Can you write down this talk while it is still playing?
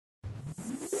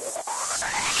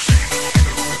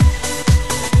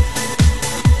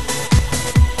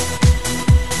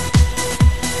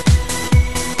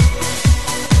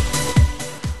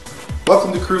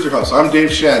Kruzer House. I'm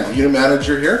Dave Shan, unit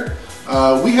manager here.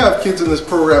 We have kids in this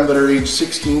program that are age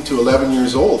 16 to 11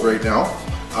 years old right now.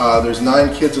 There's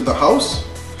 9 kids in the house,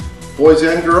 boys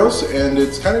and girls, and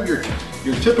it's kind of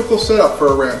your typical setup for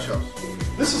a ranch house.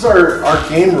 This is our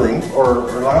game room or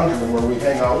lounge room where we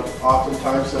hang out.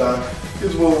 Oftentimes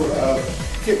kids will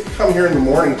come here in the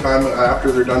morning time after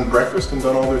they're done breakfast and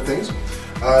done all their things.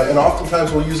 And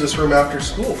oftentimes we'll use this room after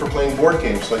school for playing board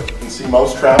games. Like you can see,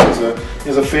 Mousetrap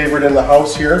is a favorite in the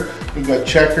house here. We've got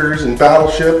checkers and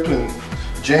Battleship and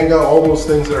Jenga, all those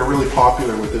things that are really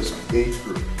popular with this age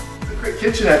group. The great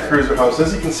kitchen at Kruzer House,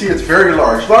 as you can see, it's very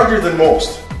large, larger than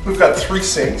most. We've got 3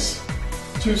 sinks,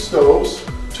 2 stoves,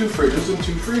 2 fridges, and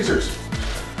 2 freezers.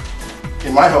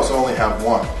 In my house I only have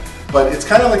 1, but it's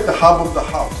kind of like the hub of the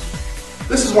house.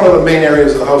 This is one of the main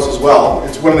areas of the house as well.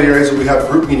 It's one of the areas that we have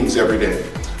group meetings every day.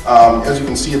 As you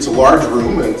can see, it's a large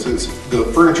room, and the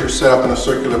furniture is set up in a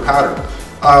circular pattern.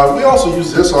 We also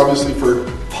use this obviously for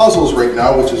puzzles right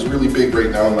now, which is really big right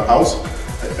now in the house,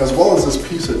 as well as this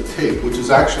piece of tape, which is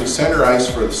actually center ice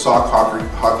for the sock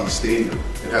hockey stadium.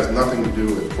 It has nothing to do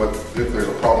with if there's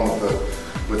a problem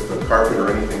with the carpet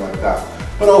or anything like that.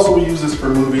 But also we use this for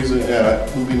movies,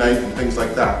 movie night and things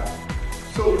like that.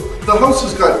 So the house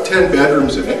has got 10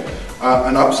 bedrooms in it,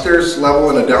 an upstairs level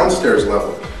and a downstairs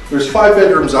level. There's 5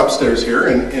 bedrooms upstairs here,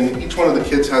 and each one of the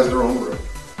kids has their own room.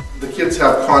 The kids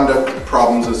have conduct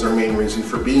problems as their main reason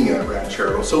for being at Ranch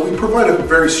Ehrlo. So we provide a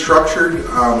very structured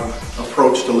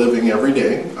approach to living every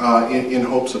day in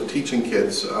hopes of teaching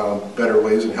kids better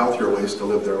ways and healthier ways to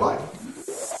live their life.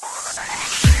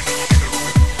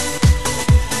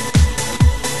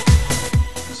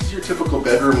 This is your typical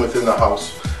bedroom within the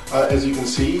house. As you can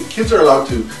see, kids are allowed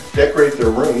to decorate their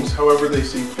rooms however they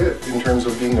see fit in terms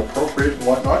of being appropriate and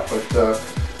whatnot, but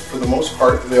for the most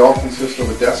part they all consist of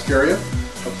a desk area,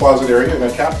 a closet area, and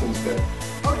a captain's bed.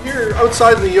 Out here,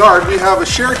 outside in the yard, we have a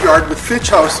shared yard with Fitch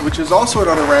House, which is also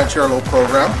another Ranch Ehrlo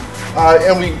program,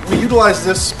 and we utilize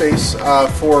this space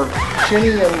for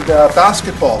shinny and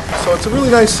basketball. So it's a really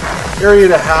nice area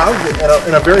to have,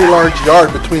 and a very large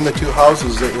yard between the 2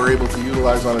 houses that we're able to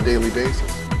utilize on a daily basis.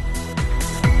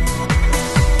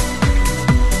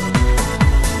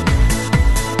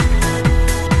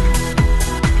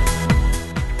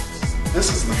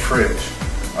 This is the fridge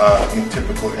in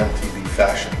typical MTV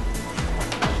fashion.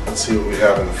 Let's see what we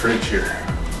have in the fridge here.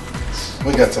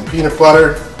 We got some peanut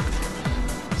butter,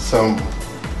 some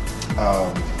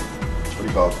what do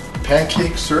you call it?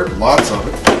 Pancake syrup, lots of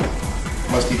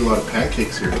it. Must eat a lot of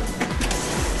pancakes here.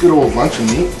 Good old luncheon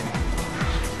meat,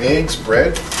 eggs,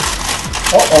 bread.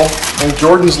 And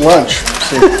Jordan's lunch.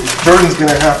 So Jordan's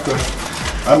gonna have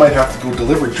to. I might have to go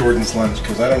deliver Jordan's lunch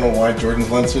because I don't know why Jordan's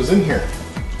lunch is in here.